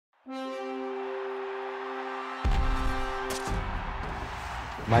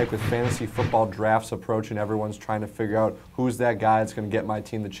Mike, with fantasy football drafts approaching, everyone's trying to figure out who's that guy that's going to get my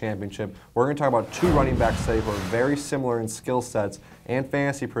team the championship. We're going to talk about two running backs today who are very similar in skill sets and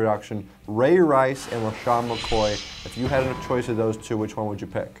fantasy production, Ray Rice and LeSean McCoy. If you had a choice of those two, which one would you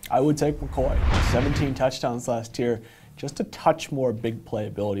pick? I would take McCoy. 17 touchdowns last year. Just a touch more big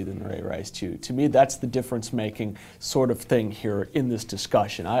playability than Ray Rice, too. To me, that's the difference-making sort of thing here in this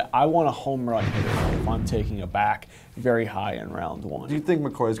discussion. I want a home run hitter if I'm taking a back very high in round one. Do you think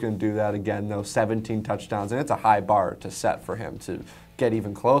McCoy is going to do that again, though? 17 touchdowns, and it's a high bar to set for him to get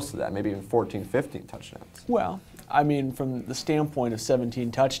even close to that, maybe even 14, 15 touchdowns. Well, I mean, from the standpoint of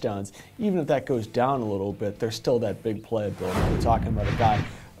 17 touchdowns, even if that goes down a little bit, there's still that big playability. We're talking about a guy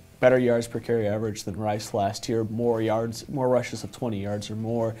better yards per carry average than Rice last year, more rushes of 20 yards or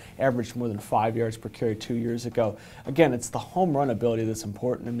more, averaged more than 5 yards per carry 2 years ago. Again, it's the home run ability that's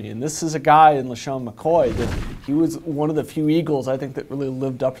important to me. And this is a guy in LeSean McCoy that he was one of the few Eagles, I think, that really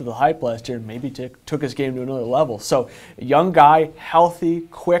lived up to the hype last year and maybe took his game to another level. So a young guy, healthy,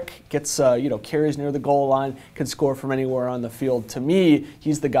 quick, gets carries near the goal line, can score from anywhere on the field. To me,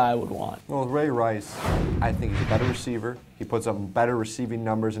 he's the guy I would want. Well, Ray Rice, I think he's a better receiver. He puts up better receiving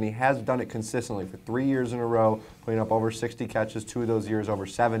numbers, and he has done it consistently for 3 years in a row, putting up over 60 catches, 2 of those years over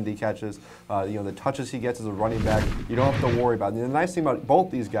 70 catches. The touches he gets as a running back, you don't have to worry about. And the nice thing about both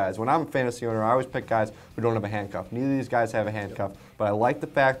these guys, when I'm a fantasy owner, I always pick guys who don't have a handcuff. Neither of these guys have a handcuff, but I like the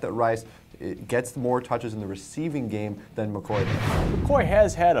fact that Rice gets more touches in the receiving game than McCoy does. McCoy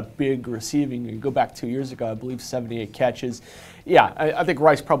has had a big receiving. You go back 2 years ago, I believe 78 catches. Yeah, I think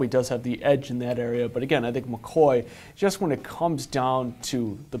Rice probably does have the edge in that area, but again, I think McCoy, just when it comes down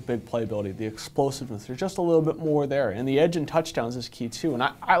to the big playability, the explosiveness, there's just a little bit more there, and the edge in touchdowns is key too. And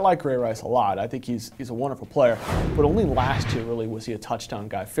I like Ray Rice a lot. I think he's a wonderful player, but only last year really was he a touchdown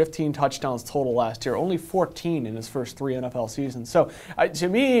guy. 15 touchdowns total last year, only 14 in his first 3 NFL seasons. So to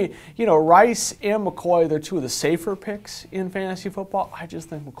me, Rice and McCoy, they're two of the safer picks in fantasy football. I just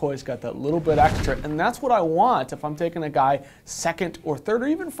think McCoy's got that little bit extra, and that's what I want if I'm taking a guy second or third or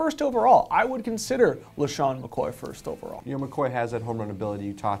even first overall. I would consider LeSean McCoy first overall. McCoy has that home run ability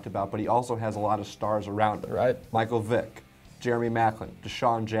you talked about, but he also has a lot of stars around him. Right. Michael Vick, Jeremy Maclin,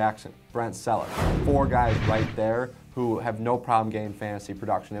 Deshaun Jackson, Brent Sellers. 4 guys right there who have no problem getting fantasy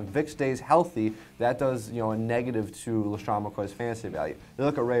production. If Vick stays healthy, that does a negative to LeSean McCoy's fantasy value. You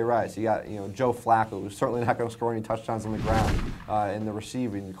look at Ray Rice, you got Joe Flacco, who's certainly not going to score any touchdowns on the ground in the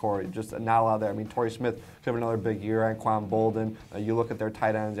receiving core, just not allowed there. I mean, Torrey Smith could have another big year, Anquan Bolden. You look at their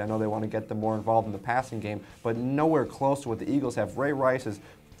tight ends, I know they want to get them more involved in the passing game, but nowhere close to what the Eagles have. Ray Rice is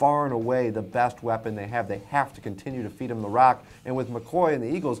far and away the best weapon they have. They have to continue to feed him the rock. And with McCoy and the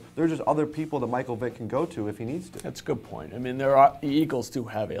Eagles, there's just other people that Michael Vick can go to if he needs to. That's a good point. I mean, the Eagles do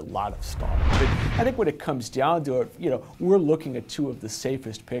have a lot of stars. But I think when it comes down to it, we're looking at 2 of the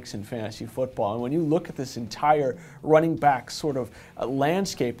safest picks in fantasy football. And when you look at this entire running back sort of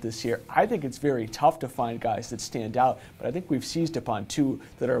landscape this year, I think it's very tough to find guys that stand out. But I think we've seized upon 2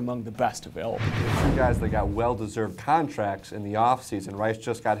 that are among the best available. 2 guys that got well-deserved contracts in the offseason. Rice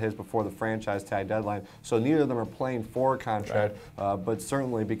just got his before the franchise tag deadline, so neither of them are playing for a contract, right. But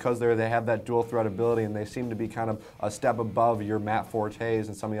certainly because they have that dual threat ability, and they seem to be kind of a step above your Matt Fortes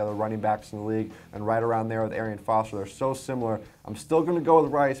and some of the other running backs in the league, and right around there with Arian Foster. They're so similar. I'm still going to go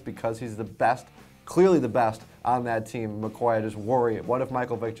with Rice because he's the best, clearly the best on that team. McCoy, I just worry, what if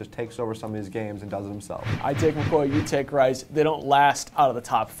Michael Vick just takes over some of these games and does it himself? I take McCoy, you take Rice. They don't last out of the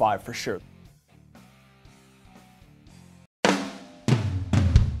top 5 for sure.